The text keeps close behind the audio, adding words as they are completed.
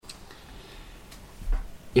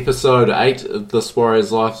Episode 8 of this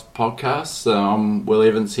Warriors Life podcast. I'm Will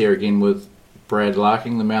Evans here again with Brad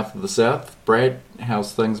Larking, the mouth of the south. Brad,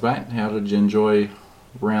 how's things, mate? How did you enjoy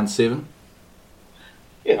round 7?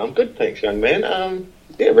 Yeah, I'm good, thanks, young man.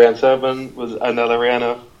 Round 7 was another round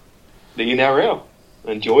of the NRL.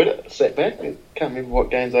 Enjoyed it, sat back, and can't remember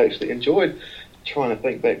what games I actually enjoyed. Trying to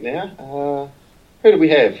think back now. Who do we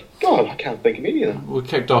have? God, I can't think of any of them. We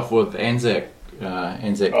kicked off with Anzac Day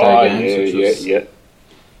games.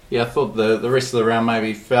 Yeah, I thought the rest of the round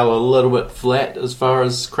maybe fell a little bit flat as far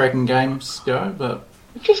as cracking games go, but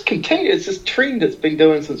it just continues. It's this trend it's been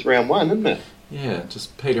doing since round 1, isn't it? Yeah,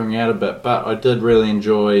 just petering out a bit. But I did really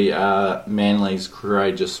enjoy Manly's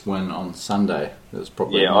courageous win on Sunday. It was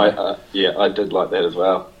probably I did like that as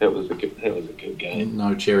well. That was a good game.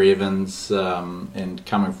 No Cherry Evans and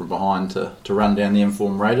coming from behind to run down the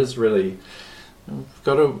informed Raiders. Really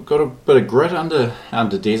got a bit of grit under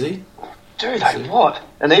Desi. Dude, what?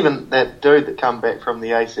 And even that dude that come back from the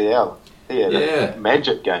ACL. He had a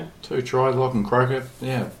magic game. 2 tries, Lachlan Croker.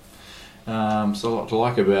 Yeah. So a lot to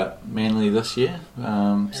like about Manly this year. See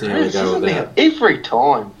how they go with that. Every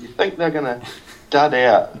time you think they're going to dud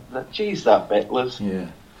out, geez, they're battlers.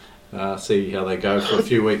 Yeah. See how they go for a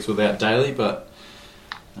few weeks without Daly, but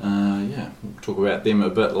we'll talk about them a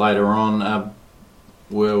bit later on.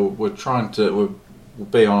 We'll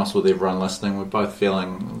be honest with everyone listening. We're both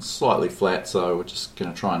feeling slightly flat, so we're just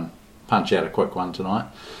going to try and punch out a quick one tonight.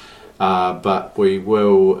 But we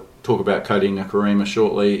will talk about Cody Nikorima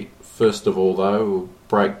shortly. First of all, though, we'll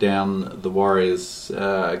break down the Warriors'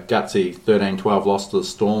 gutsy 13-12 loss to the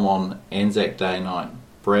Storm on Anzac Day night.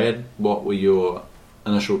 Brad, what were your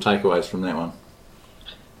initial takeaways from that one?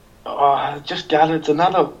 Just gutted. It's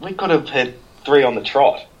another. We could have had 3 on the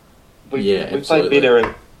trot. We played better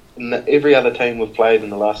in every other team we've played in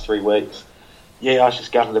the last 3 weeks. Yeah, I was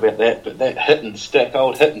just gutted about that. But that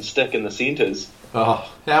old hit and stick in the centres.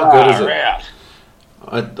 Oh, how good is it?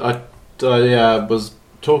 I was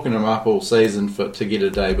talking him up all season to get a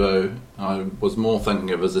debut. I was more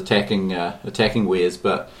thinking of his attacking wares,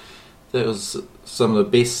 but that was some of the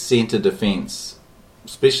best centre defence,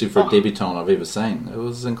 especially for a debutant I've ever seen. It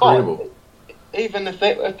was incredible. Even if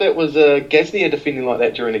that was Gasnier defending like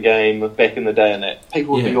that during a game back in the day, and that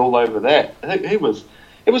people would be all over that. It was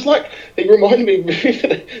like it reminded me of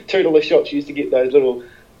the 2 dollar shots. You used to get those little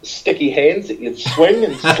sticky hands that you'd swing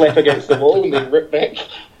and slap against the wall and then rip back.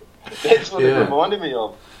 That's what it reminded me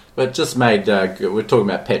of. But it just made... we're talking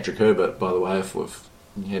about Patrick Herbert, by the way, if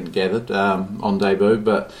you hadn't gathered, on debut.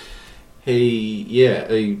 But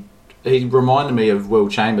he reminded me of Will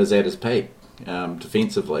Chambers at his peak,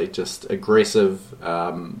 defensively. Just aggressive,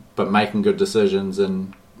 but making good decisions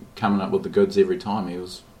and coming up with the goods every time. He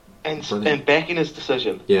was and backing his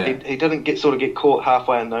decision. Yeah. He didn't get caught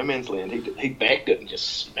halfway in no man's land. He backed it and just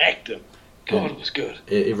smacked him. God, it was good.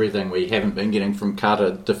 Everything we haven't been getting from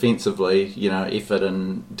Carter defensively, effort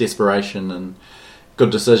and desperation and good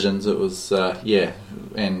decisions. It was, again,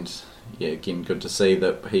 good to see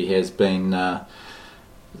that he has been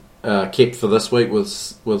kept for this week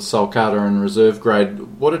with Sol Carter in reserve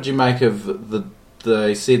grade. What did you make of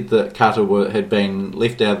they said that Carter had been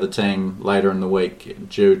left out of the team later in the week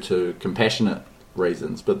due to compassionate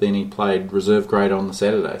reasons, but then he played reserve grade on the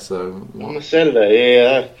Saturday. So on the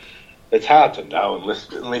Saturday, it's hard to know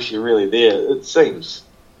unless you're really there. It seems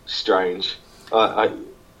strange. I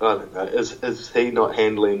don't know. Is he not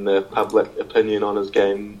handling the public opinion on his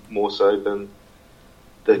game more so than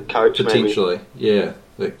the coach? Potentially, maybe? Yeah,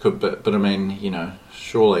 that could. But I mean,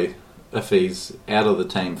 surely if he's out of the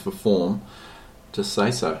team for form, just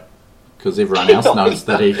say so, because everyone else knows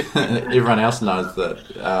that he. Everyone else knows that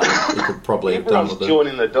he could probably have done with it. Everyone's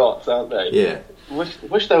joining the dots, aren't they? Yeah.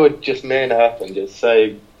 Wish they would just man up and just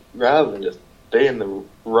say, rather than just being the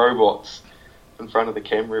robots in front of the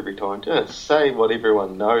camera every time, just say what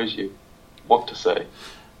everyone knows you want to say.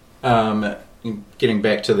 Getting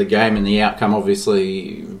back to the game and the outcome,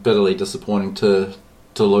 obviously bitterly disappointing to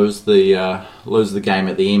lose the game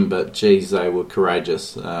at the end, but geez, they were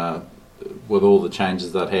courageous with all the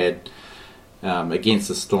changes they'd had against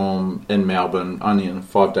the Storm in Melbourne, only in a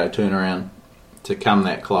 5-day turnaround to come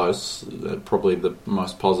that close. Probably the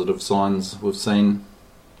most positive signs we've seen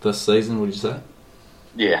this season, would you say?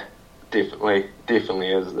 Yeah, definitely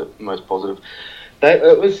is the most positive. They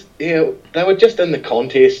were just in the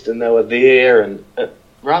contest and they were there, and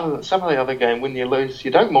rather than some of the other game, when you lose,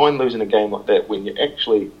 you don't mind losing a game like that when you're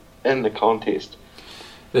actually in the contest.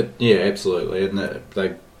 Yeah, absolutely, and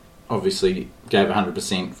they obviously gave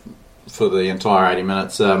 100% for the entire 80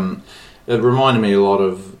 minutes. It reminded me a lot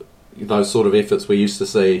of those sort of efforts we used to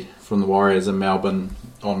see from the Warriors in Melbourne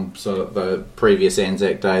on sort of the previous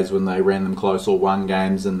Anzac days when they ran them close or won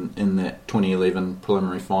games in that 2011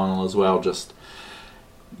 preliminary final as well.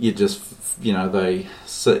 They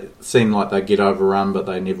seem like they get overrun, but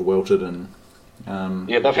they never wilted. And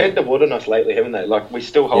they've had the wood on us lately, haven't they? Like, we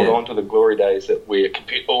still hold on to the glory days that we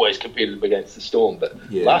always competed against the Storm,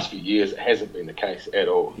 but last few years it hasn't been the case at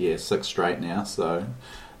all. Yeah, 6 straight now, so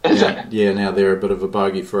now they're a bit of a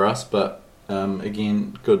bogey for us, but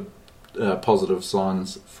again, good positive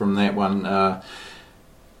signs from that one.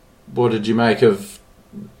 What did you make of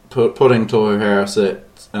putting Tohu Harris at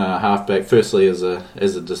halfback? Firstly, as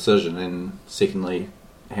a decision, and secondly,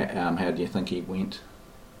 how do you think he went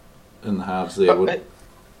in the halves there?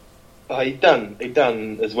 He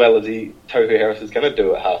done as well as Tohu Harris is going to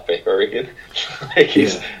do at halfback, I reckon.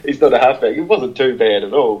 He's not a halfback. It wasn't too bad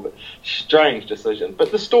at all, but strange decision.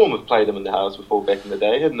 But the Storm have played him in the halves before back in the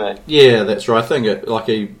day, haven't they? Yeah, that's right. I think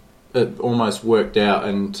it almost worked out,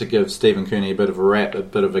 and to give Stephen Kearney a bit of a rap, a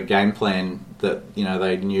bit of a game plan that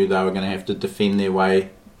they knew they were going to have to defend their way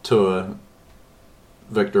to a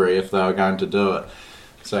victory if they were going to do it.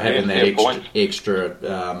 So having that extra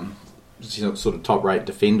sort of top rate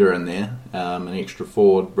defender in there, an extra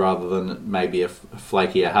forward rather than maybe a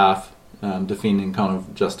flakier half defending kind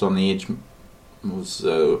of just on the edge, was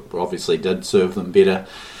obviously did serve them better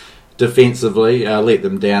defensively. Let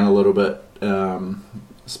them down a little bit,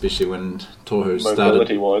 especially when Tohu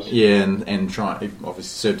started. And obviously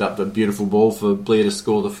served up a beautiful ball for Blair to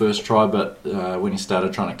score the first try, but when he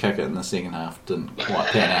started trying to kick it in the second half, didn't quite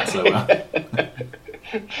pan out so well.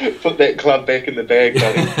 Put that club back in the bag,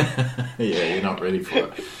 buddy. Yeah, you're not ready for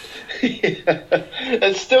it.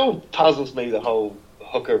 It still puzzles me, the whole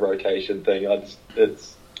hooker rotation thing.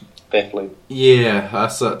 It's baffling. Yeah,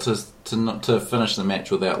 so to finish the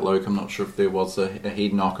match without Luke, I'm not sure if there was a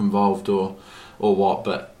head knock involved or what,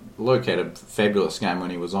 but Luke had a fabulous game when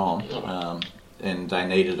he was on, and they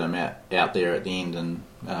needed him out there at the end, and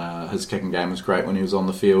his kicking game was great when he was on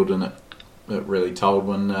the field, and it really told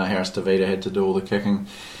when Harris Tavita had to do all the kicking.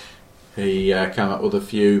 He came up with a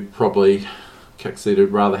few probably kicks that he'd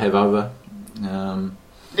rather have over. But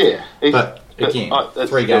again,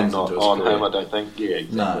 3 games into his career. Him, I don't think. Yeah,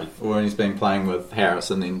 exactly. No, when he's been playing with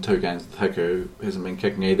Harris and then 2 games with Hiku, who hasn't been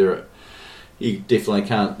kicking either, you definitely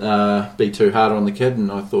can't be too hard on the kid,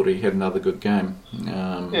 and I thought he had another good game.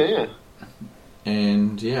 And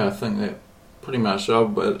I think that pretty much.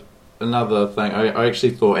 But another thing, I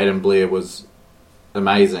actually thought Adam Blair was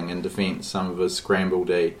amazing in defence. Some of his scramble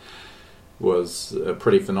D was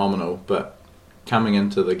pretty phenomenal, but coming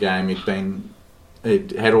into the game,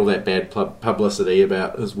 he'd had all that bad publicity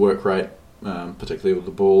about his work rate, particularly with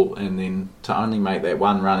the ball, and then to only make that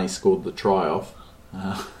one run he scored the try off.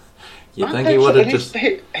 He would have just...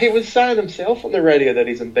 He was saying himself on the radio that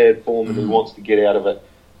he's in bad form and he wants to get out of it.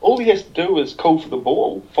 All he has to do is call for the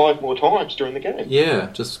ball 5 more times during the game. Yeah,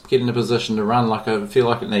 just get in a position to run. Like, I feel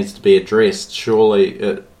like it needs to be addressed.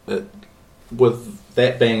 Surely, with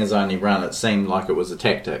that being his only run, it seemed like it was a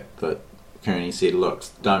tactic that Kearney said, look,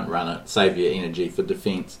 don't run it, save your energy for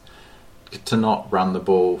defence. To not run the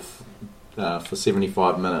ball for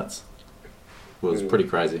 75 minutes was pretty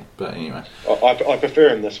crazy, but anyway. I prefer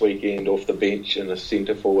him this weekend off the bench in a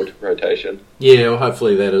centre-forward rotation. Yeah, well,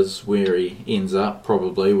 hopefully that is where he ends up,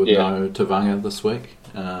 probably, with no Tavanga this week.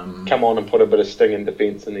 Come on and put a bit of sting in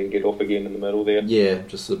defence and then get off again in the middle there. Yeah,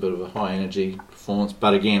 just a bit of a high-energy performance.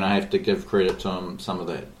 But again, I have to give credit to him. Some of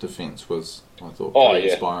that defence was, I thought, pretty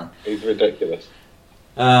inspiring. He's ridiculous.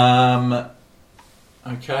 Okay,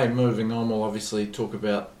 moving on, we'll obviously talk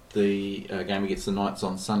about the game against the Knights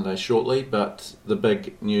on Sunday shortly, but the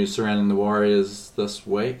big news surrounding the Warriors this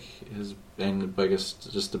week has been the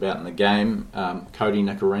biggest just about in the game. Cody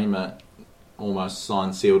Nikorima almost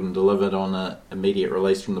signed, sealed and delivered on an immediate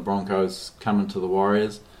release from the Broncos, coming to the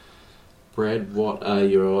Warriors. Brad, what are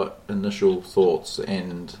your initial thoughts,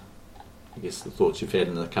 and I guess the thoughts you've had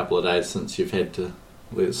in the couple of days since you've had to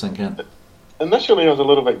let it sink in? Initially I was a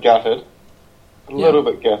little bit gutted, I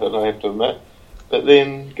have to admit. But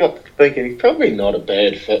then got thinking he's probably not a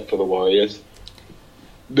bad fit for the Warriors.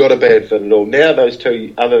 Not a bad fit at all. Now those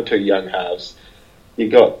other two young halves, you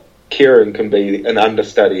got Kieran can be an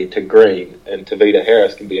understudy to Green, and Tavita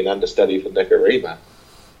Harris can be an understudy for Nikorima.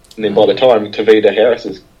 And then by the time Tavita Harris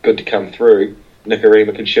is good to come through,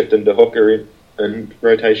 Nikorima can shift into hooker in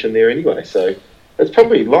rotation there anyway. So it's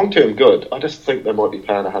probably long term good. I just think they might be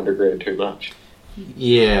paying $100,000 too much.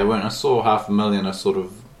 Yeah, when I saw $500,000, I sort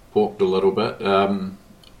of balked a little bit.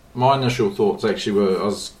 My initial thoughts actually were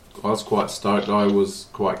I was quite stoked. I was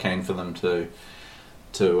quite keen for them to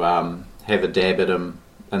have a dab at him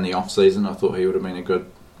in the off season. I thought he would have been a good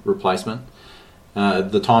replacement.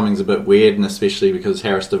 The timing's a bit weird, and especially because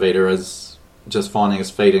Harris DeVita is just finding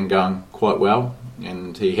his feet and going quite well,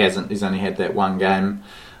 and he's only had that one game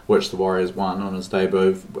which the Warriors won on his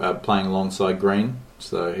debut, playing alongside Green,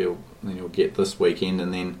 so he'll get this weekend,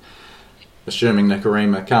 and then assuming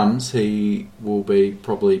Nikorima comes, he will be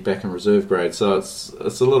probably back in reserve grade. So it's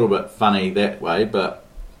a little bit funny that way, but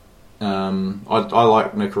I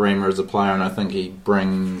like Nikorima as a player, and I think he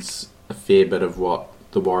brings a fair bit of what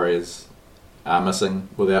the Warriors are missing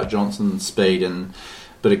without Johnson: speed and a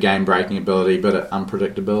bit of game-breaking ability, a bit of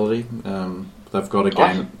unpredictability. They've got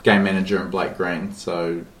a game manager in Blake Green,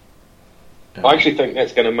 so I actually think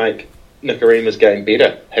that's going to make Nikorima's game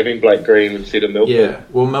better, having Blake Green instead of Milford. Yeah,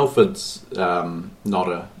 well, Milford's not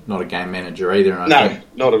a game manager either. And I think,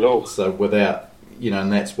 not at all. So without,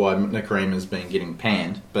 and that's why Nikorima's been getting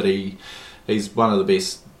panned. But he's one of the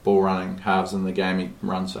best ball running halves in the game. He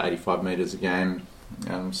runs for 85 metres a game.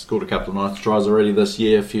 Scored a couple of nice tries already this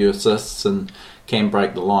year, a few assists, and can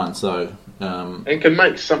break the line. So and can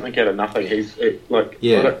make something out of nothing. He's good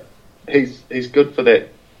for that.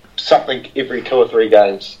 Something every 2 or 3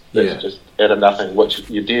 games that's just out of nothing, which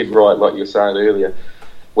you did right, like you were saying earlier,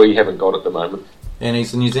 we haven't got at the moment. And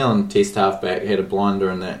he's a New Zealand Test halfback, had a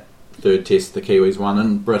blinder in that third Test the Kiwis won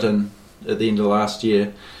in Britain at the end of last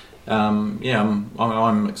year. I'm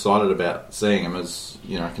excited about seeing him, as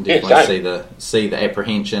I can definitely see the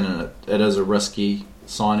apprehension, and it is a risky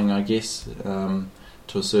signing, I guess, to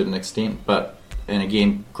a certain extent. And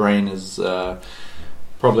again, Green is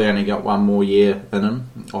probably only got one more year in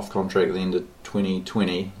him, off contract at the end of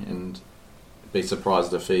 2020, and be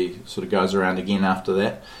surprised if he sort of goes around again after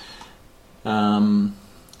that. I don't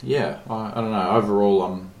know. Overall,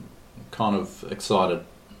 I'm kind of excited,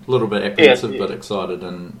 a little bit apprehensive, but excited,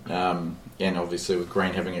 and obviously with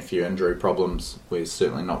Green having a few injury problems, we're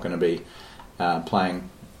certainly not going to be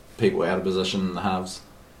playing people out of position in the halves.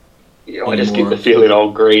 Yeah, I just get the feeling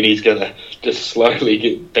old Green, he's going to just slowly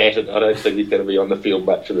get battered. I don't think he's going to be on the field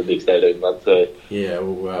much for the next 18 months. So. Yeah,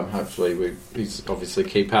 well, hopefully he's obviously a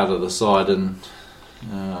key part of the side, and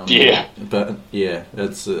but yeah,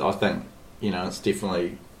 it's I think it's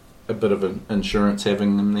definitely a bit of an insurance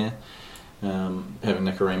having them there, having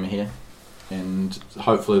Nikorima here, and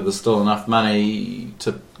hopefully there's still enough money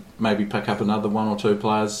to maybe pick up another 1 or 2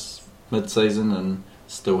 players mid-season and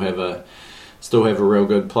still have a real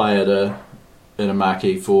good player in a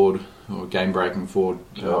marquee forward or game-breaking forward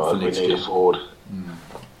for next year. A forward.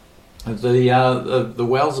 The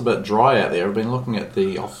well's a bit dry out there. I've been looking at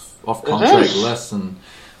the off-contract list, and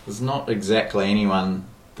there's not exactly anyone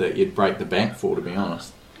that you'd break the bank for, to be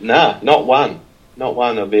honest. Nah, not one. Not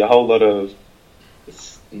one. There'll be a whole lot of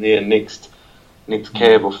next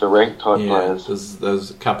cab off the rank type players. There's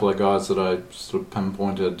a couple of guys that I sort of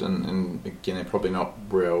pinpointed, and again, they're probably not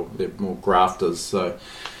real. They're more grafters, so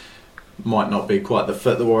might not be quite the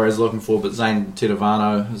fit the Warriors are looking for. But Zane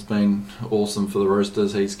Tedovano has been awesome for the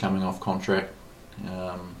Roosters. He's coming off contract.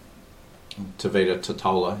 Tavita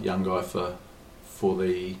Totola, young guy for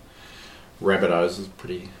the Rabbitohs, is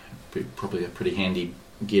probably a pretty handy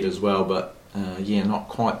get as well. But not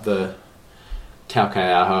quite the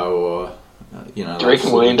Taukeaho or. Do you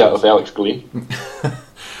reckon we'll end up with Alex Glenn?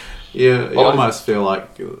 You almost feel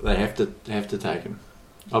like they have to take him.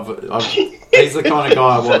 He's the kind of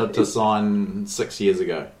guy I wanted to sign 6 years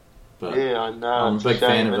ago. But yeah, I know. I'm a big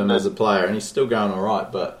fan of him as a player, and he's still going all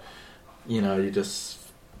right. But it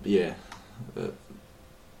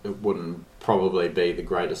wouldn't probably be the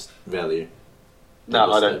greatest value.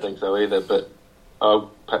 No, I don't think so either. But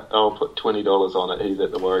I'll put $20 on it. He's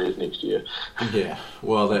at the Warriors next year. Yeah,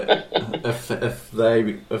 well, if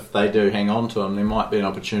they do hang on to him, there might be an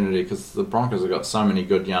opportunity, because the Broncos have got so many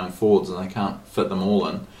good young forwards and they can't fit them all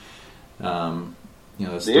in.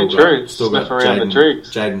 They've still got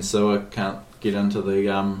Jaden Sewer can't get into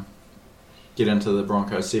the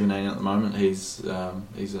Broncos 17 at the moment. He's a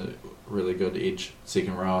really good edge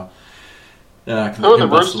second rower. Who are the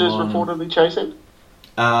Roosters reportedly chasing?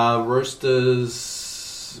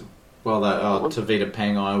 Roosters, Tavita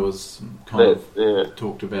Pangai was kind of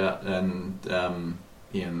talked about, and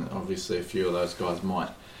and obviously a few of those guys might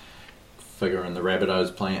figure in the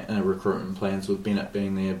Rabbitohs recruitment plans with Bennett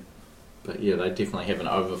being there. But yeah, they definitely have an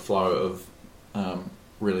overflow of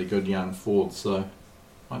really good young forwards, so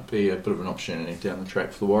might be a bit of an opportunity down the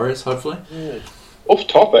track for the Warriors, hopefully. Yeah. Off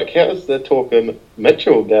topic, how's the talk of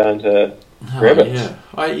Mitchell down to Rabbits?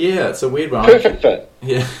 It's a weird one. Perfect fit.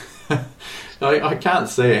 Yeah. I can't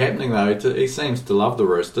see it happening though. He seems to love the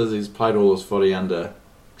Roosters. He's played all his footy under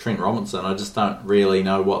Trent Robinson. I just don't really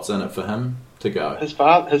know what's in it for him to go. His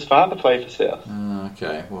father played for South.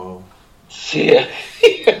 Okay, well, Yeah.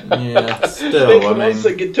 Yeah, still, That's what I was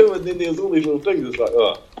thinking too, and then there's all these little things. It's like,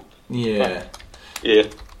 oh. Yeah. Yeah.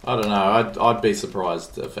 I don't know. I'd be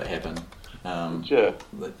surprised if it happened. Sure.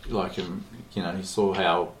 Like him, you saw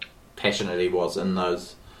how passionate he was in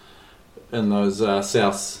those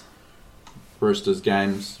South Roosters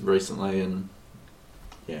games recently, and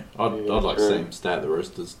yeah, I'd like to see him stay at the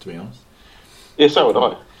Roosters, to be honest. Yeah, so would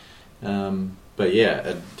I. But yeah,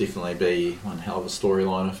 it'd definitely be one hell of a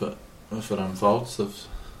storyline if it unfolds. There's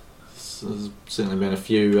certainly been a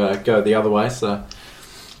few go the other way, so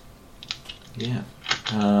yeah.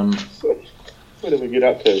 So, where did we get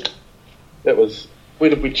up to? Where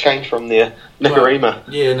did we change from there? Nikorima. Well,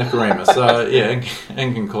 yeah, Nikorima. So yeah,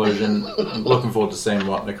 in conclusion, looking forward to seeing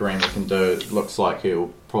what Nikorima can do. It looks like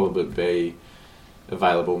he'll probably be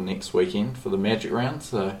available next weekend for the Magic round.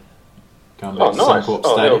 So going back to nice. Suncorp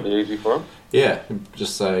That'll Stadium. be easy for him. Yeah,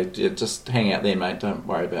 just hang out there, mate. Don't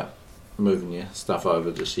worry about moving your stuff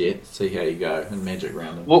over just yet. See how you go in Magic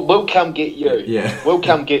round. We'll come get you. Yeah, we'll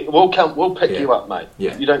pick you up, mate.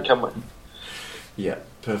 Yeah, you don't come with. Yeah,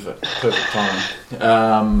 perfect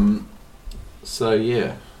timing. So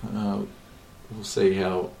yeah, we'll see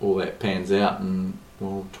how all that pans out, and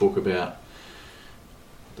we'll talk about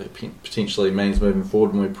what that potentially means moving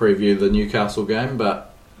forward when we preview the Newcastle game.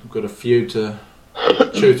 But we've got a few to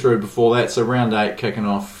chew through before that. So round 8 kicking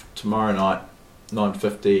off tomorrow night,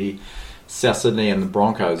 9:50. South Sydney and the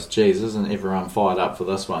Broncos. Jeez, isn't everyone fired up for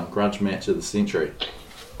this one? Grudge match of the century.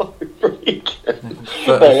 They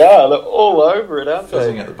are. They're all over it, aren't they?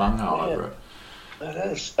 Fizzing at the bunghole over it.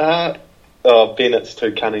 It is. Bennett's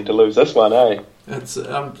too cunning to lose this one, eh? It's.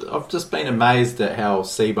 I've just been amazed at how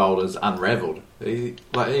Seabold has unravelled. Seemed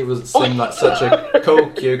like such a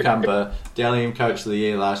cool cucumber. Dalian Coach of the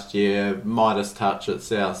Year last year, Midas touch at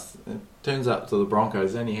South. It turns up to the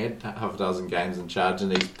Broncos, only had half a dozen games in charge,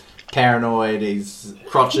 and he's paranoid. He's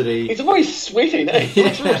crotchety. He's always sweating, eh?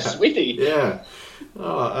 He's really sweaty. Yeah.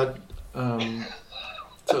 I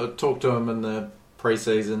talked to him in the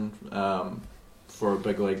pre-season for a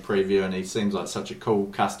big league preview, and he seems like such a cool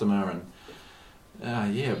customer. And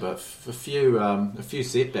but a few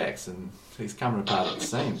setbacks, and he's coming apart at the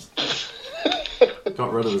seams.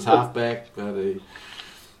 Got rid of his halfback, but he's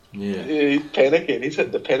panicking. He's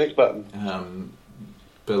hit the panic button.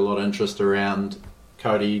 But a lot of interest around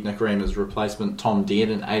Cody Nikorima's replacement, Tom Dead,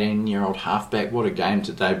 an 18-year-old halfback. What a game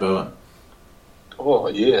to debut in. Oh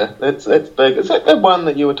yeah, that's big. Is that the one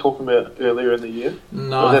that you were talking about earlier in the year?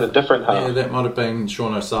 No, or was that a different half? Yeah, that might have been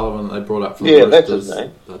Sean O'Sullivan that they brought up from the Roosters. That's his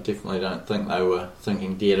name. I definitely don't think they were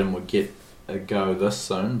thinking Dearden would get a go this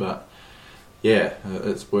soon, but yeah,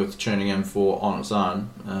 it's worth tuning in for on its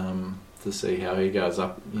own to see how he goes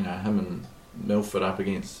up. Him and Milford up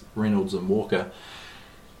against Reynolds and Walker.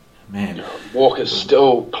 Man, Walker's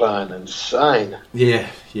still playing insane. Yeah,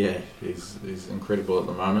 he's incredible at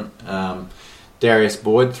the moment. Darius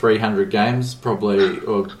Boyd, 300 games, probably,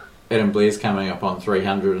 or Adam Blair's coming up on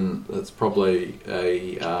 300, and it's probably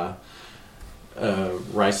a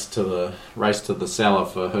race to the cellar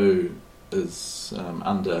for who is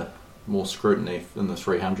under more scrutiny in the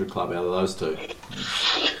 300 club out of those two.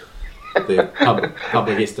 Their public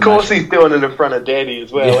estimation. Of course, he's doing it in front of Daddy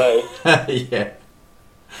as well, yeah.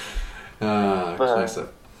 Yeah. Classic.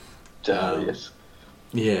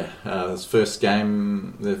 Yes. His first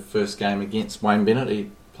game against Wayne Bennett,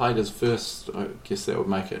 he played his first, I guess that would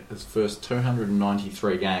make it, his first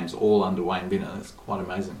 293 games, all under Wayne Bennett. That's quite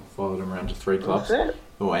amazing. Followed him around to 3 clubs.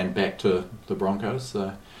 And back to the Broncos,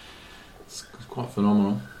 so it's quite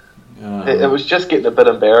phenomenal. It was just getting a bit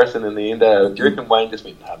embarrassing in the end. Do you reckon Wayne just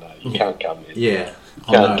went, no, you can't come in. Yeah.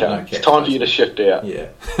 Can't come. It's time for you to shift out. Yeah.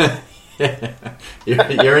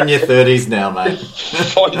 You're in your 30s now, mate.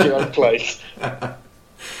 Find your own place.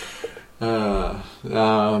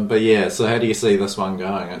 But yeah, so how do you see this one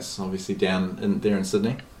going? It's obviously down there in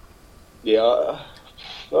Sydney. Yeah, I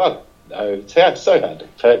don't know. It's so hard to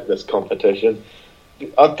pick this competition.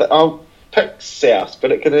 I'll pick South,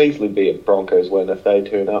 but it can easily be a Broncos win if they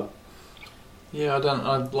turn up. Yeah,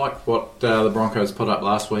 I like what the Broncos put up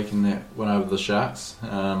last week in that win over the Sharks.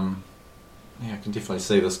 I can definitely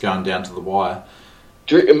see this going down to the wire.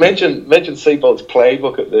 Imagine Seabold's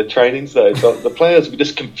playbook at the trainings though. The players would be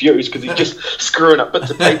just confused because he's just screwing up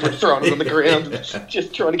bits of paper and throwing them on the ground, and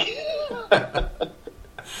just trying to get.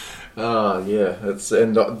 Oh yeah,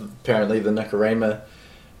 and apparently the Nikorima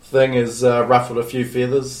thing has ruffled a few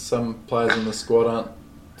feathers. Some players in the squad aren't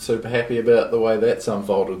super happy about the way that's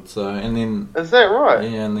unfolded. So, and then is that right?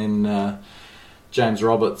 Yeah, and then James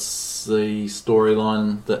Roberts, the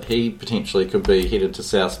storyline that he potentially could be headed to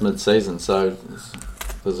South mid-season. So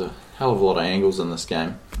there's a hell of a lot of angles in this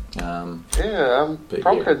game. Broncos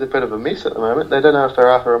are a bit of a mess at the moment. They don't know if they're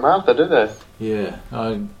Arthur or Martha, do they? Yeah,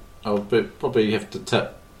 I'll probably have to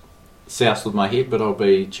tip South with my head, but I'll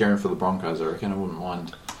be cheering for the Broncos, I reckon. I wouldn't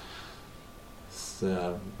mind.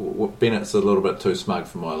 Bennett's a little bit too smug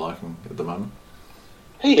for my liking at the moment.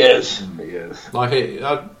 He is. Like,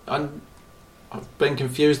 I've been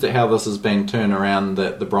confused at how this has been turned around,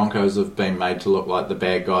 that the Broncos have been made to look like the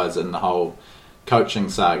bad guys in the whole coaching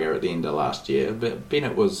saga at the end of last year. But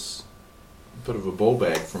Bennett was a bit of a ball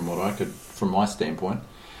bag from my standpoint.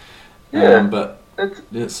 Yeah, but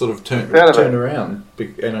it's sort of turned around.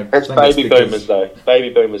 And it's baby boomers, though.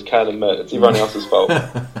 Baby boomers can't admit it's everyone else's fault.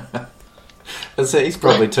 He's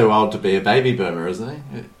probably too old to be a baby boomer, isn't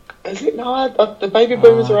he? Is it? No, the baby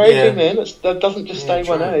boomers are aging, man. That doesn't just stay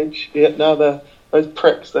one age. Yeah, no, those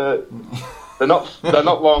pricks, they're not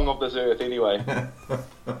long of this earth anyway.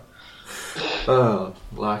 Trying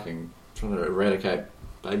to eradicate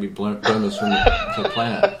baby boomers from the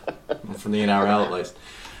planet, from the NRL at least.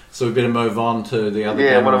 So we better move on to the other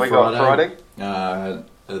game what on have we Friday.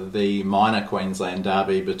 The minor Queensland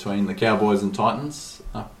derby between the Cowboys and Titans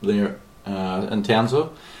up there in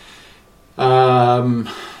Townsville. The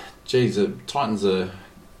Titans are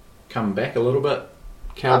coming back a little bit.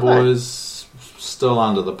 Cowboys still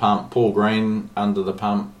under the pump. Paul Green under the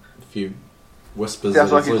pump. A few whispers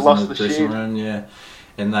sounds like he's lost the dressing shed. room. Yeah,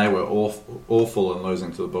 and they were awful in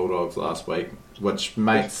losing to the Bulldogs last week, which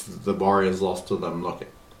makes the Warriors' loss to them look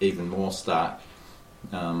even more stark,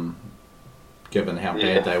 given how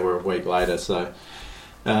bad they were a week later. So,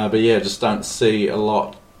 just don't see a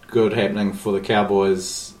lot good happening for the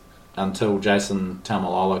Cowboys until Jason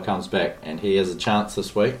Taumalolo comes back, and he has a chance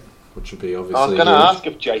this week, which would be obviously. I was going to ask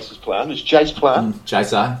if Jace was playing. Is Jace playing?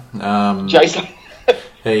 Jace.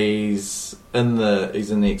 He's in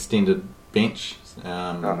the extended bench.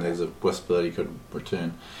 There's a whisper that he could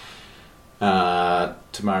return.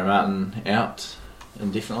 Tamari Martin out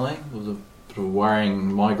indefinitely with a bit of a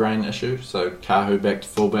worrying migraine issue. So Kahu back to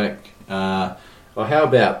fullback.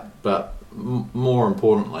 More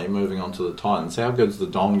importantly, moving on to the Titans, how good's the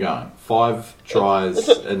Don going? 5 tries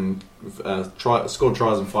and scored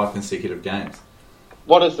tries in 5 consecutive games.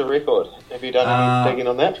 What is the record? Have you done any digging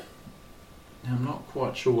on that? I'm not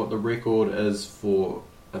quite sure what the record is for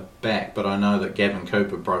a back, but I know that Gavin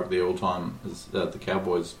Cooper broke the all-time, the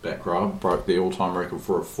Cowboys back row, broke the all-time record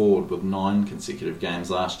for a forward with 9 consecutive games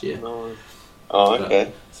last year. Oh,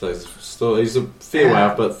 okay. So he's a fair way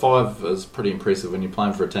up, but 5 is pretty impressive when you're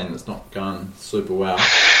playing for a team that's not going super well.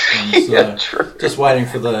 True. Just waiting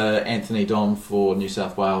for the Anthony Don for New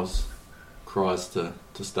South Wales cries to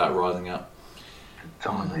start rising up.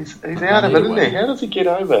 Don, he's out of it, isn't he? How does he get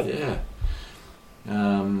over? Yeah. But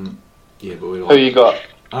who you got?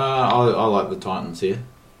 I like the Titans here.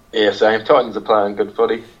 Yeah, same. Titans are playing good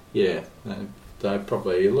footy. Yeah, they're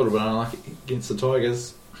probably a little bit unlucky against the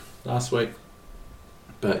Tigers last week.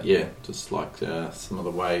 But yeah, just like some of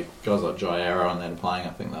the way guys like Jai Arrow and that are playing,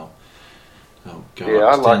 I think they'll go. Yeah,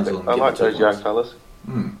 I like those young fellas.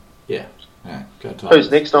 Yeah, go Tigers.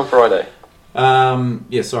 Who's next on Friday?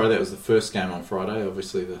 That was the first game on Friday.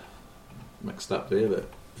 Obviously, the mixed up there. The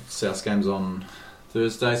South game's on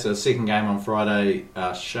Thursday. So the second game on Friday,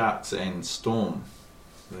 Sharks and Storm,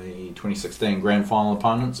 the 2016 Grand Final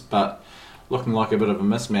opponents, but looking like a bit of a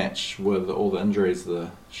mismatch with all the injuries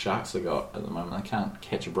the Sharks have got at the moment. They can't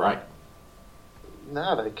catch a break.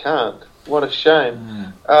 No, they can't. What a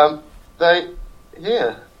shame. No, they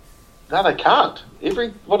can't.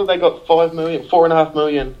 What have they got? 4.5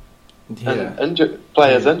 million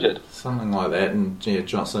players injured. Something like that. And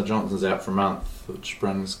Johnson's out for a month, which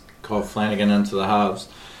brings Kyle Flanagan into the halves.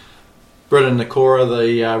 Britton Nakora,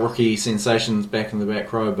 the rookie sensation's back in the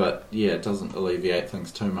back row, but it doesn't alleviate things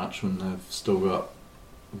too much when they've still got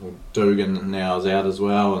Dugan now is out as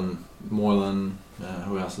well, and Moylan,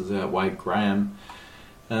 who else is out? Wade Graham.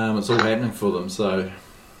 It's all happening for them. So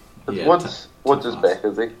Woods is back,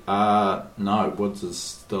 is he? No, Woods is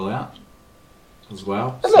still out as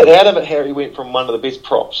well. Isn't that out of it how he went from one of the best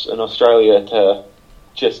props in Australia to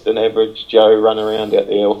just an average Joe run around out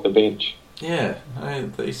there off the bench? Yeah,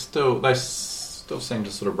 they still seem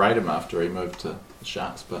to sort of rate him after he moved to the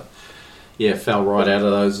Sharks, but fell right out of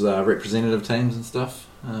those representative teams and stuff.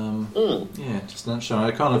 Just not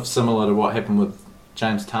showing. Kind of similar to what happened with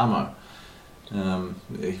James Tamo.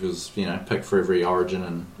 He was picked for every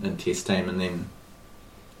Origin and Test team, and then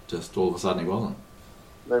just all of a sudden he wasn't.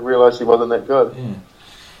 They realised he wasn't that good.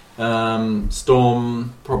 Yeah.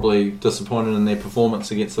 Storm probably disappointed in their performance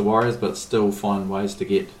against the Warriors, but still find ways to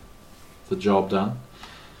get the job done.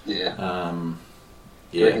 Yeah.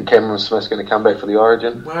 You reckon Cameron Smith's going to come back for the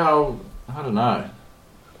Origin? Well, I don't know.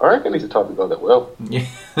 I reckon he's the type of guy that will. Yeah,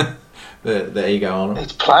 the ego on him.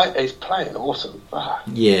 He's playing awesome. Fuck.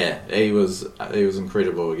 Yeah, he was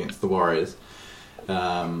incredible against the Warriors.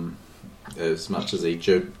 As much as he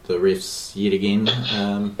juked the refs yet again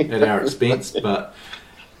at our expense, but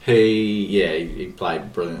he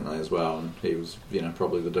played brilliantly as well, and he was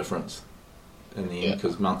probably the difference in the end,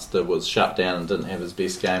 because Munster was shut down and didn't have his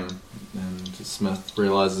best game, and Smith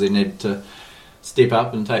realises he needed to step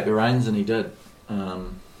up and take the reins, and he did.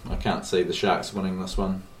 I can't see the Sharks winning this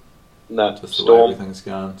one. No, just Storm. The way everything's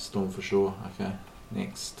going. Storm for sure. Okay,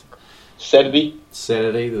 next Saturday,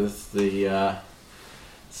 the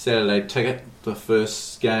Saturday ticket, the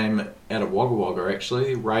first game out at Wagga Wagga,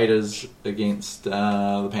 actually, Raiders against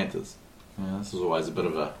the Panthers. This is always a bit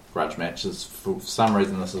of a grudge match. For some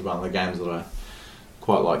reason, this is one of the games that I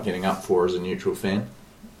quite like getting up for as a neutral fan.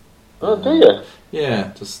 Oh, do you?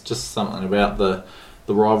 Yeah, just something about the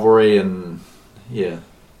rivalry and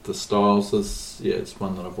the styles. It's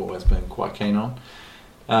one that I've always been quite keen on.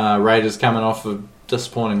 Raiders coming off a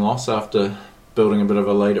disappointing loss after building a bit of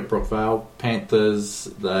a lead at Brookvale. Panthers,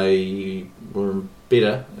 they were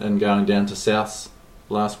better in going down to South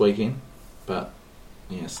last weekend, but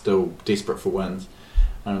still desperate for wins.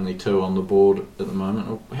 Only 2 on the board at the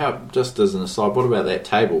moment. Just as an aside, what about that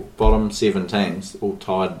table? Bottom 7 teams all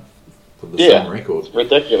tied with the same record. It's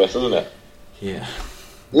ridiculous, isn't it? Yeah.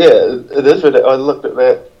 Yeah, it is. I looked at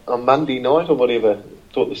that on Monday night or whatever,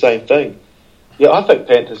 thought the same thing. Yeah, I think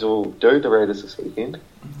Panthers will do the Raiders this weekend.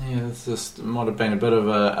 Yeah, it might have been a bit of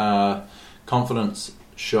a confidence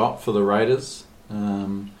shot for the Raiders.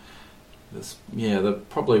 They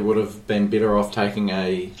probably would have been better off taking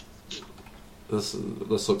This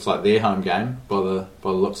looks like their home game by the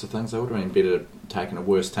looks of things. They would have been better taking a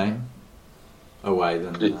worse team away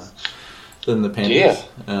than the Panthers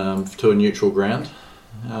to a neutral ground.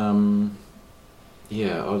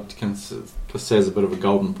 This has a bit of a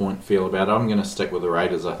golden point feel about it. I'm going to stick with the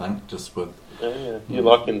Raiders, I think, just with... You're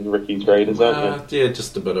liking Ricky's Raiders, aren't you? Yeah,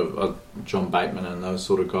 just a bit of John Bateman and those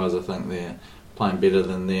sort of guys. I think they're playing better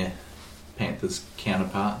than their Panthers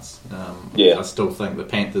counterparts. I still think the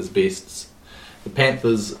Panthers' best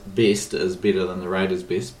is better than the Raiders'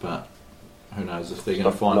 best, but who knows if they're going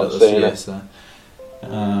to find it this year.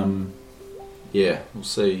 So, we'll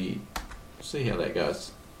see how that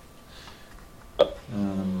goes.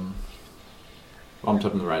 I'm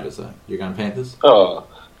tipping the Raiders, though. You're going Panthers? Oh,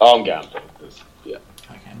 I'm going Panthers. Yeah.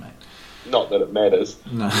 Okay, mate. Not that it matters.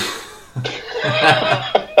 No.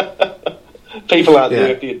 People out there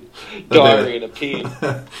with their diary and a pen.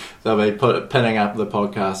 They'll be pinning up the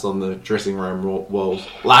podcast on the dressing room walls.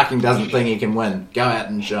 Larkin doesn't think he can win. Go out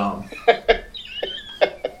and show him.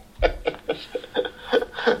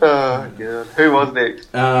 Oh, God. Who was next?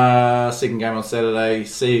 Second game on Saturday,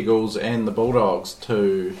 Seagulls and the Bulldogs,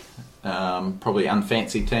 two probably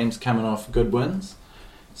unfancy teams coming off good wins.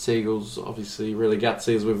 Seagulls obviously really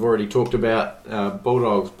gutsy, as we've already talked about.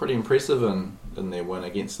 Bulldogs pretty impressive in their win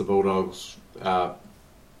against the Bulldogs,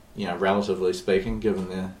 relatively speaking,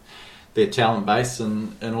 given their talent base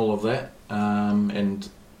and all of that, and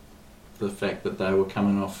the fact that they were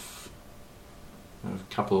coming off a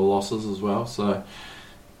couple of losses as well. So,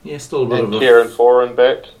 still a bit of a... Kieran Foran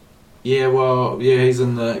back. He's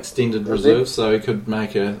in the extended reserve, so he could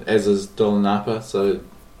make as is Dylan Napa, so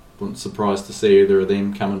wasn't surprised to see either of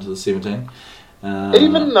them come into the 17.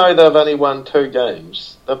 Even though they've only won 2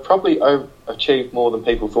 games, they've probably achieved more than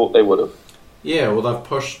people thought they would have. Yeah, well, they've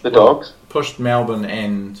pushed Dogs. Pushed Melbourne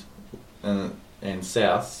and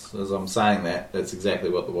South. As I'm saying that's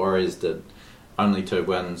exactly what the Warriors did. Only 2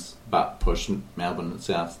 wins, but pushed Melbourne and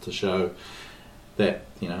South to show that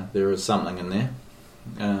there is something in there.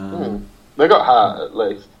 They got heart at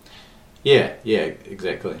least. Yeah,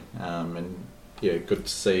 exactly. Good to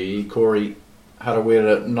see Corey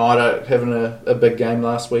Harawira-Naidoo having a big game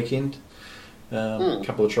last weekend. A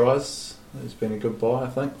couple of tries. It's been a good buy, I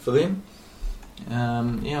think, for them.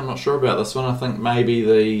 I'm not sure about this one. I think maybe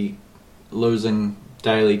the losing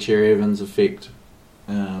Daly Cherry Evans effect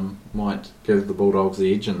might give the Bulldogs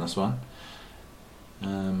the edge in this one.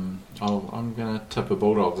 I'm going to tip a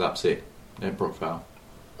Bulldogs upset at Brookvale.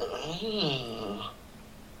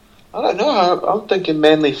 I don't know. I'm thinking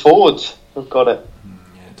Manly forwards have got it.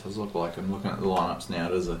 It does look like, I'm looking at the lineups now,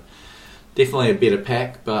 it is definitely a better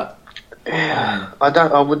pack, but...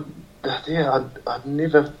 I'd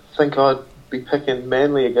never think I'd be picking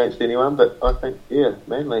Manly against anyone, but I think,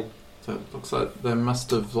 Manly. So it looks like they must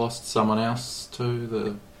have lost someone else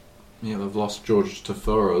too. They've lost George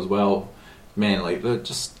Tafura as well. Manly, they're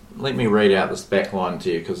just let me read out this back line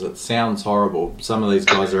to you because it sounds horrible. Some of these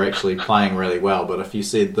guys are actually playing really well, but if you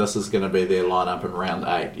said this is going to be their lineup in round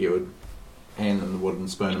 8, you would hand them the wooden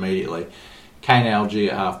spoon immediately. Kane Algie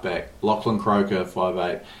at halfback, Lachlan Croker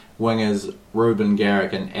 5'8", wingers Ruben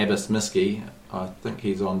Garrick and Abbas Miski. I think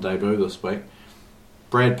he's on debut this week.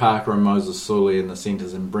 Brad Parker and Moses Sully in the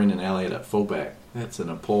centres, and Brendan Elliott at fullback. That's an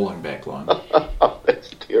appalling backline. That's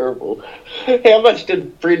terrible. How much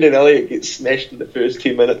did Brendan Elliott get smashed in the first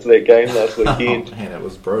 10 minutes of that game last weekend? Oh, man, it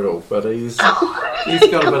was brutal, but he's got a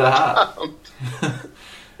bit of heart.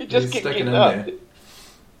 He just kept getting up.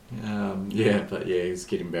 He's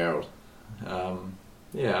getting barreled. I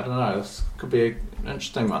don't know. This could be an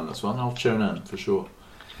interesting one, this one. I'll tune in for sure.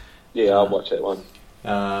 Yeah, I'll watch that one.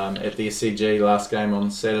 At the SCG last game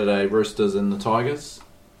on Saturday, Roosters and the Tigers.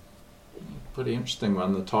 Pretty interesting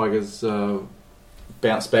one. The Tigers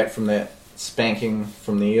bounced back from that spanking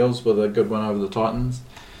from the Eels with a good one over the Titans.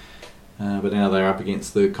 But now they're up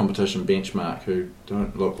against the competition benchmark, who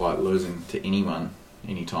don't look like losing to anyone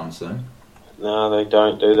anytime soon. No, they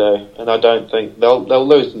don't, do they? And I don't think they'll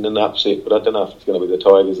lose in an upset, but I don't know if it's going to be the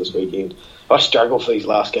Tigers this weekend. I struggle for these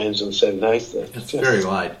last games on Saturdays. It's very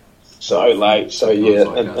late. So late, so yeah,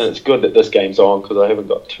 like and it's good that this game's on because I haven't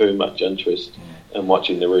got too much interest in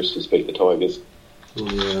watching the Roosters beat the Tigers.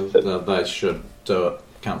 Well, yeah, they should do it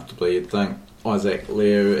comfortably, you'd think. Isaac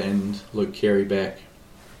Leo and Luke Keary back.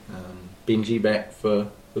 Benji back for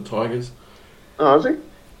the Tigers. Oh, is he?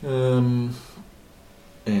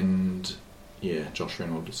 And yeah, Josh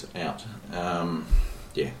Reynolds out. I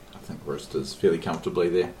think Roosters fairly comfortably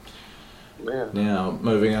there. Yeah. Now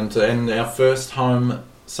moving on to our first home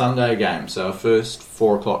Sunday game, so our first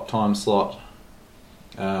 4 o'clock time slot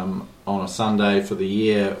on a Sunday for the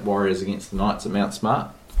year. Warriors against the Knights at Mount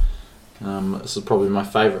Smart. This is probably my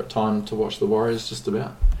favourite time to watch the Warriors, just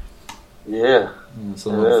about. Yeah.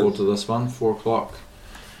 So I look forward to this one, 4 o'clock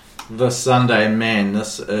this Sunday. Man,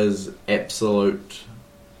 this is absolute,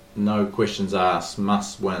 no questions asked,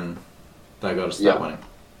 must win. They got to start winning.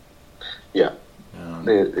 Yeah.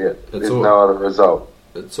 There's no other result.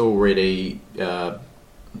 It's already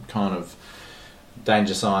kind of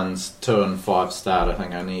danger signs 2 and 5 start. I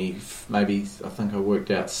think I worked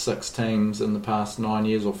out 6 teams in the past 9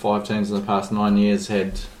 years, or 5 teams in the past 9 years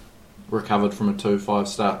had recovered from a 2-5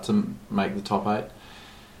 start to make the top 8.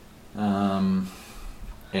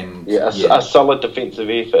 A solid defensive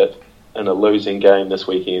effort in a losing game this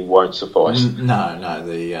weekend won't suffice.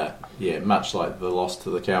 Much like the loss to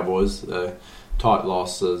the Cowboys, the tight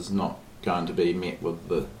loss is not going to be met with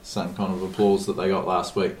the same kind of applause that they got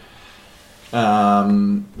last week.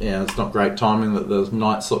 It's not great timing that the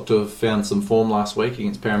Knights look to have found some form last week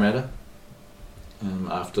against Parramatta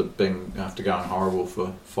after going horrible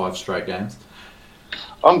for 5 straight games.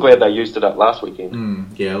 I'm glad they used it up last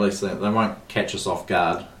weekend. At least they won't catch us off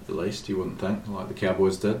guard, at least, you wouldn't think, like the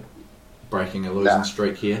Cowboys did, breaking a losing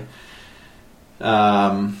streak here.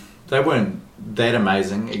 They weren't that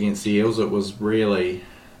amazing against the Eels. It was really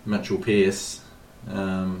Mitchell Pearce,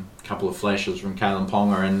 couple of flashes from Kalen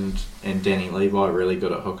Ponga and Danny Levi, really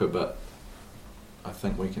good at hooker, but I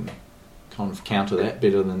think we can kind of counter that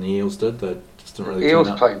better than the Eels did. They just didn't really. The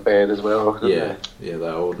Eels played bad as well. They?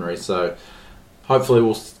 They're ordinary. So hopefully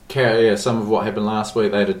we'll carry some of what happened last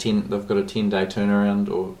week. They've got a 10-day turnaround,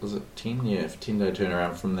 or was it 10? Yeah, 10-day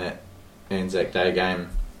turnaround from that Anzac Day game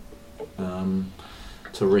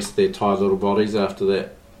to rest their tired little bodies after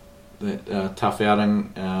that tough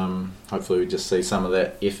outing. Hopefully we just see some of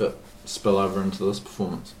that effort spill over into this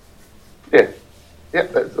performance. Yeah,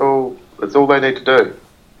 that's all they need to do.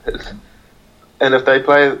 And if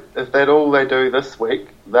that's all they do this week,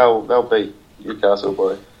 they'll beat Newcastle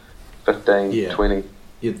by 15, 20.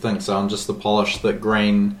 You'd think so, and just the polish that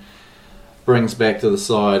Green brings back to the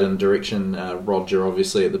side and direction. Roger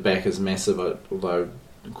obviously at the back is massive, although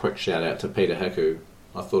a quick shout out to Peter Hiku.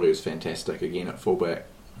 I thought he was fantastic again at fullback.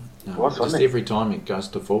 Every time he goes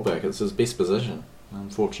to fullback, it's his best position.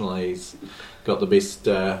 Unfortunately, he's got the best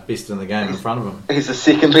in the game in front of him. He's the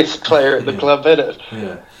second best player at the club, isn't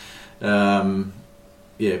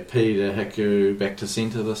it? Peter Hiku back to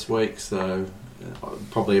centre this week, so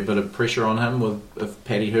probably a bit of pressure on him if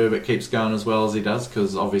Paddy Herbert keeps going as well as he does,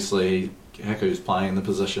 because obviously Hiku's playing the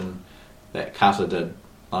position that Carter did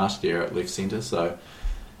last year at left centre, so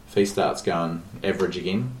if he starts going average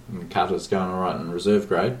again and Carter's going alright in reserve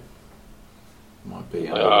grade, might be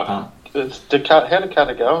a pump. How did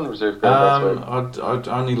Carter go in reserve grade last week?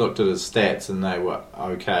 I only looked at his stats and they were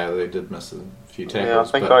okay. They did miss a few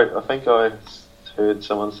tackles. I think I heard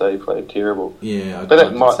someone say he played terrible. Yeah,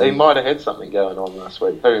 he might have had something going on last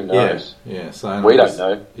week. Who knows? Yeah. So we don't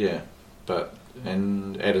know. Yeah, but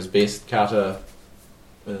and at his best, Carter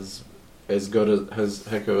is as good as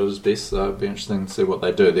Hiko at his best. So it'll be interesting to see what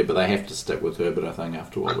they do there. But they have to stick with Herbert, I think,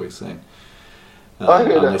 after what we've seen. I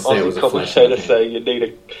heard an Aussie commentator say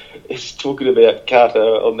he's talking about Carter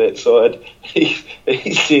on that side. He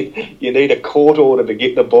said you need a court order to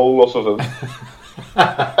get the ball off of him.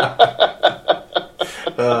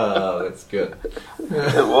 Oh, that's good.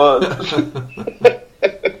 It was.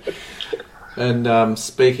 And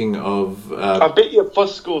speaking of... I bet your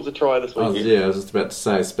Fuss scores a try this weekend. I was just about to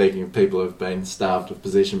say, speaking of people who have been starved of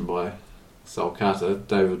possession by Sol Carter,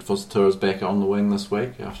 David Fusitu'a is back on the wing this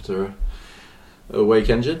week after a week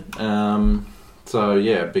injured. So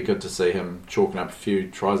yeah, it'd be good to see him chalking up a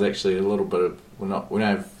few tries. Actually, a little bit of... We don't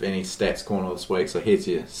have any stats corner this week, so here's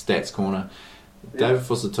your stats corner. Yeah. David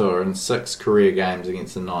Fusitu'a in 6 career games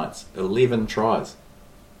against the Knights, 11 tries.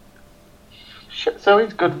 Shit, so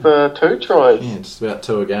he's good for 2 tries. Yeah, just about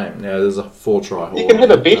 2 a game. Now there's a 4-try haul. You can have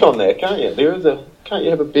a bet on that, can't you? Can't you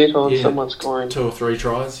have a bet on someone scoring 2 or 3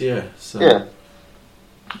 tries? Yeah. So,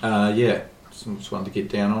 yeah. Just one to get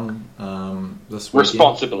down on this weekend.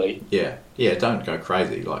 Responsibly. Yeah. Don't go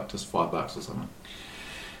crazy. Like just $5 or something.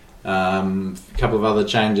 A couple of other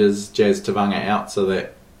changes. Jazz Tavanga out, so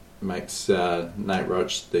that makes Nate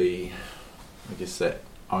Roach the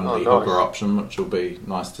only hooker option, which will be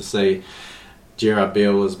nice to see. Gerard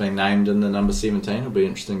Beale has been named in the number 17. It'll be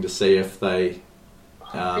interesting to see if they...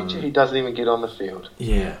 I bet he doesn't even get on the field.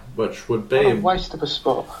 Yeah, which would be... What a waste of a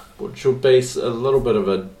spot. Which would be a little bit of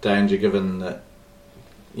a danger given that,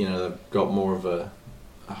 they've got more of a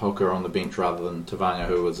hooker on the bench rather than Tavanga,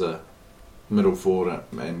 who was a middle forward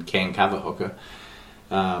and can cover hooker.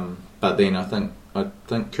 But then I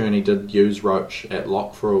think Kearney did use Roach at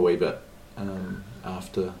lock for a wee bit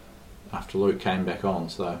after Luke came back on.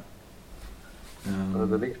 So,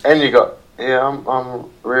 and you got I'm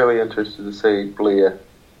really interested to see Blair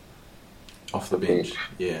off the bench.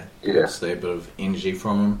 Yeah. To see a bit of energy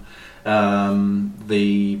from him.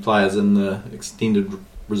 The players in the extended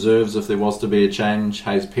reserves, if there was to be a change,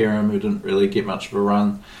 Hayes Perham, who didn't really get much of a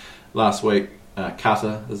run last week.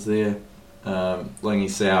 Cutter is there. Lingy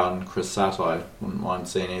Sau and Chris Satai. Wouldn't mind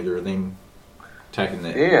seeing either of them taking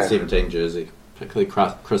that 17 jersey. Particularly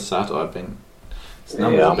Chris Satai.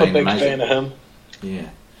 I'm a big fan of him. Yeah,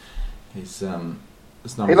 he's he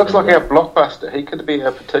looks like our blockbuster. He could be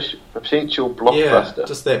a potential blockbuster. Yeah,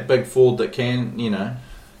 just that big forward that can be a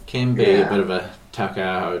bit of a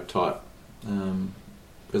Takao type.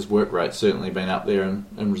 His work rate's certainly been up there in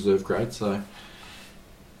reserve grade. So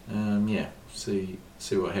see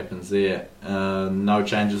what happens there. No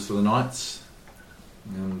changes for the Knights.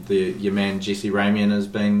 Your man Jesse Ramian has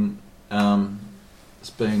been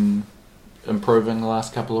improving the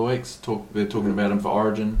last couple of weeks. They're talking about him for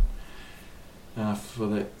Origin for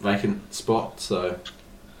that vacant spot. So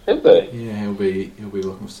have they? Yeah, he'll be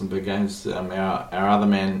looking for some big games. Our other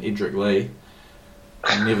man Edric Lee,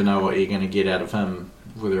 you never know what you're going to get out of him.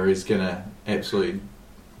 Whether he's going to absolutely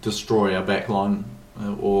destroy our backline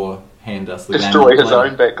or hand us the destroy his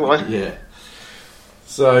own backline. Yeah.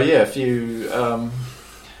 So a few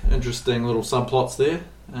interesting little subplots there.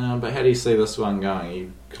 But how do you see this one going? Are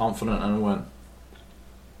you confident in a win?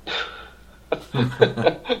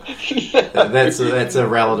 That's a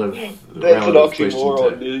relative. That's an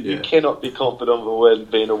oxymoron. You cannot be confident of a win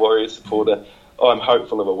being a Warriors supporter. I'm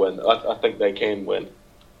hopeful of a win. I think they can win.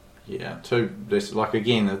 Yeah, the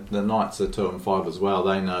Knights are 2-5 as well.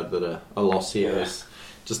 They know that a loss here is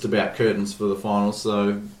just about curtains for the finals.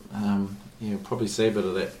 So you'll probably see a bit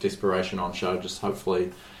of that desperation on show. Just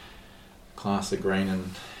hopefully, Class of Green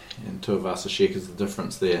and Tuivasa-Sheck is the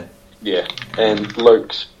difference there. Yeah, and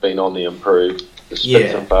Luke's been on the improve. The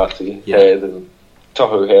spits and parts he has, and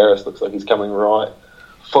Tohu Harris looks like he's coming right.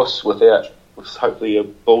 Fuss with hopefully a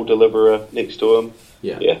ball deliverer next to him.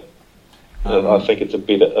 Yeah. I think it's a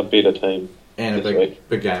better team. And a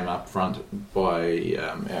big game up front by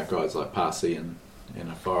our guys like Parsi and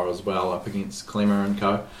Afara as well, up against Clemmer and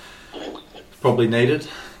co. Probably needed.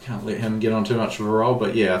 Can't let him get on too much of a roll,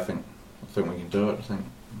 but I think we can do it. I think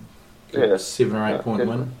 7 or 8 point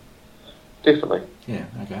win. Definitely. Yeah.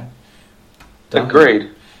 Okay. Done. Agreed.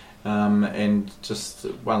 And just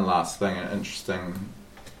one last thing, interesting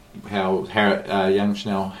how young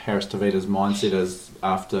Chanel Harris Tavita's mindset is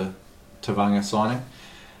after Tavanga signing.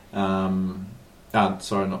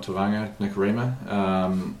 Sorry, not Tavanga,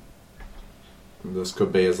 Nikorima. This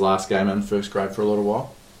could be his last game in first grade for a little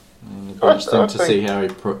while. And it'll be interesting to see how he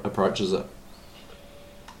approaches it.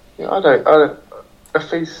 Yeah, I don't. If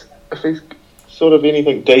he's sort of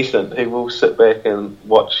anything decent, he will sit back and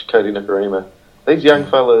watch Cody Nikorima. These young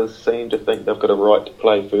fellas seem to think they've got a right to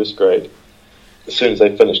play first grade. as soon as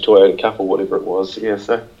they finished Toyota Cup or whatever it was. Yeah,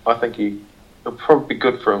 so I think it'll probably be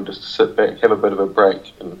good for him just to sit back, have a bit of a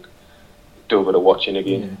break, and do a bit of watching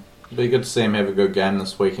again. Yeah. It'd be good to see him have a good game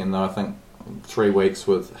this weekend, though. I think 3 weeks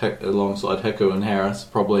with alongside Hiku and Harris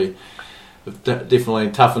probably definitely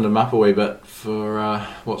toughened him up a wee bit for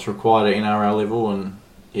what's required at NRL level, and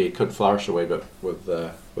he could flourish a wee bit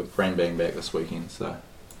with Fran being back this weekend. So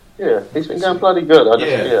yeah, he's been going bloody good.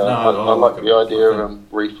 I like the idea of him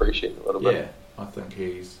refreshing a little bit. Yeah, I think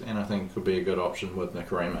he could be a good option with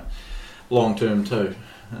Nikorima long term too.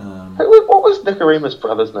 What was Nikorima's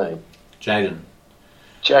brother's name? Jaden.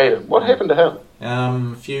 What happened to him?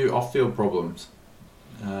 A few off-field problems.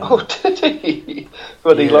 Did he?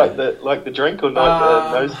 But he like the drink or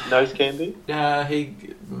nose candy? Yeah, he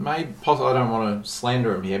may possibly. I don't want to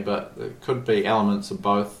slander him here, but there could be elements of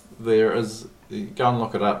both. There is. Go and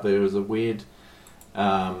look it up. There was a weird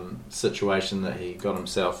situation that he got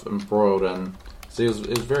himself embroiled in. So he was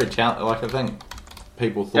very talented. Like I think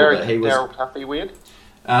people thought that he was Daryl Tuffy weird.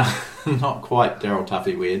 Not quite Daryl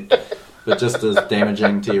Tuffy weird, but just as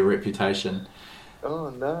damaging to your reputation.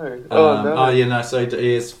 Oh no! So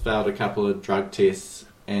he has failed a couple of drug tests,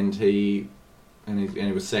 and he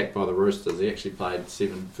was sacked by the Roosters. He actually played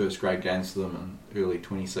 7 first grade games for them in early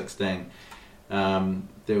 2016.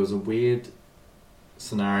 There was a weird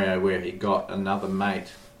scenario where he got another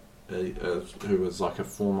mate who was like a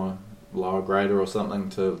former lower grader or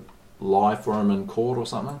something to lie for him in court or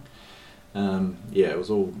something. It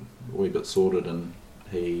was all a wee bit sorted, and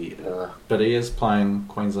but he is playing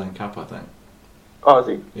Queensland Cup, I think. Oh, is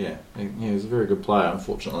he? Yeah, he was a very good player.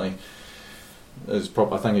 Unfortunately, I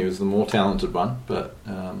think he was the more talented one, but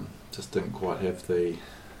just didn't quite have the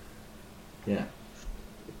head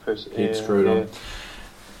screwed on.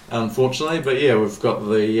 Unfortunately, but yeah, we've got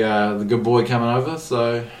the good boy coming over,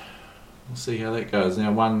 so we'll see how that goes.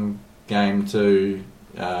 Now, one game to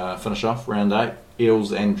finish off round 8: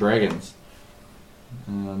 Eels and Dragons.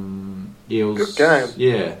 Eels. Good game.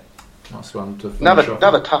 Yeah. Nice one to finish off.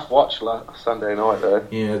 Another tough watch last Sunday night, though.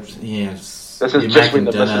 Yeah. This is just when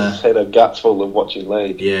the missus had her guts full of watching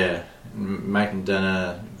league. Yeah, making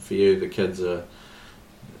dinner for you. The kids are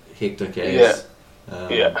hectic as. So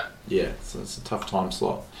it's a tough time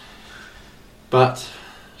slot, but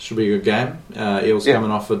should be a good game. Eels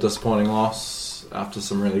coming off a disappointing loss after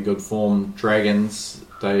some really good form. Dragons,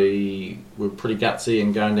 they were pretty gutsy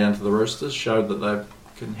and going down to the Roosters, showed that they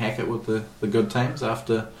can hack it with the good teams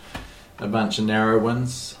after a bunch of narrow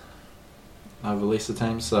wins over lesser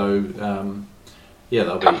teams. So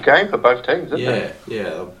they'll be tough game for both teams, isn't it? Yeah,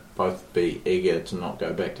 they'll both be eager to not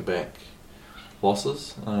go back to back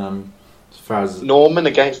losses. As far as Norman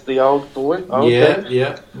against the old boy.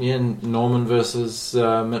 Norman versus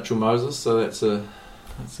Mitchell Moses. So that's a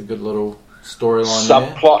good little storyline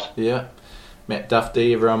subplot. There. Yeah, Matt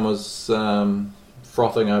Duffy. Everyone was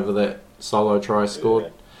frothing over that solo try scored.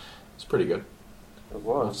 Yeah. It's pretty good. It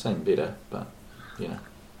was. I've seen better, but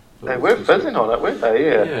they were fizzing on it, weren't they?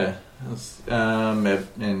 Yeah. He's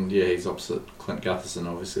opposite Clint Gutherson.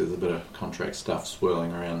 Obviously, there's a bit of contract stuff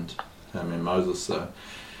swirling around him and Moses. So.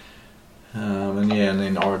 And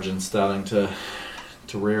then Origin starting to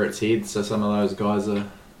rear its head, so some of those guys are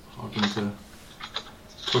hoping to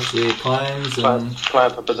push their claims and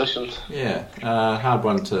playing for positions. Yeah, hard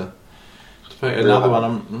one to pick. Another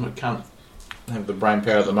one I can't have the brain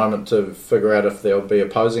power at the moment to figure out if they'll be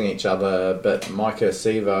opposing each other. But Micah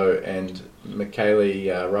Sivo and Michaeli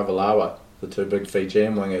Ravalawa, the two big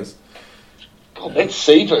Fijian wingers. God, that's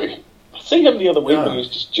Sivo. I see him the other week when he was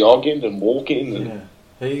just jogging and walking. And... Yeah.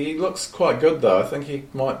 He looks quite good, though. I think he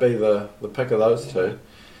might be the pick of those two.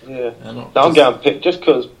 Yeah. I'm going pick just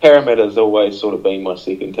because Parramatta's always sort of been my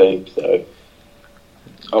second team, so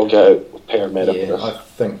I'll go with Parramatta. Yeah, I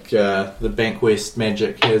think the Bankwest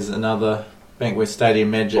Magic has another Bankwest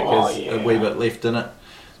Stadium Magic has a wee bit left in it.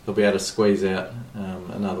 They'll be able to squeeze out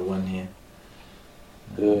another win here.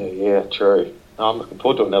 Yeah, true. I'm looking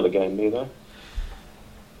forward to another game there, though.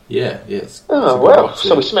 Yeah, yes. Oh, well,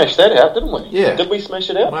 so we smashed that out, didn't we? Yeah. Did we smash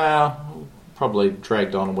it out? Well, probably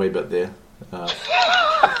dragged on a wee bit there.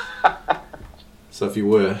 So if you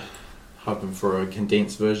were hoping for a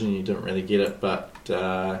condensed version, you didn't really get it. But,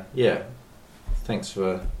 thanks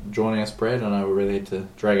for joining us, Brad. I know we really had to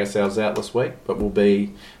drag ourselves out this week, but we'll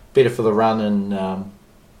be better for the run and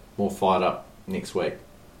more fired up next week.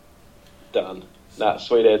 Done.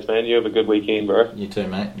 Sweet ads, man. You have a good weekend, bro. You too,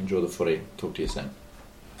 mate. Enjoy the footy. Talk to you soon.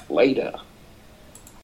 Later.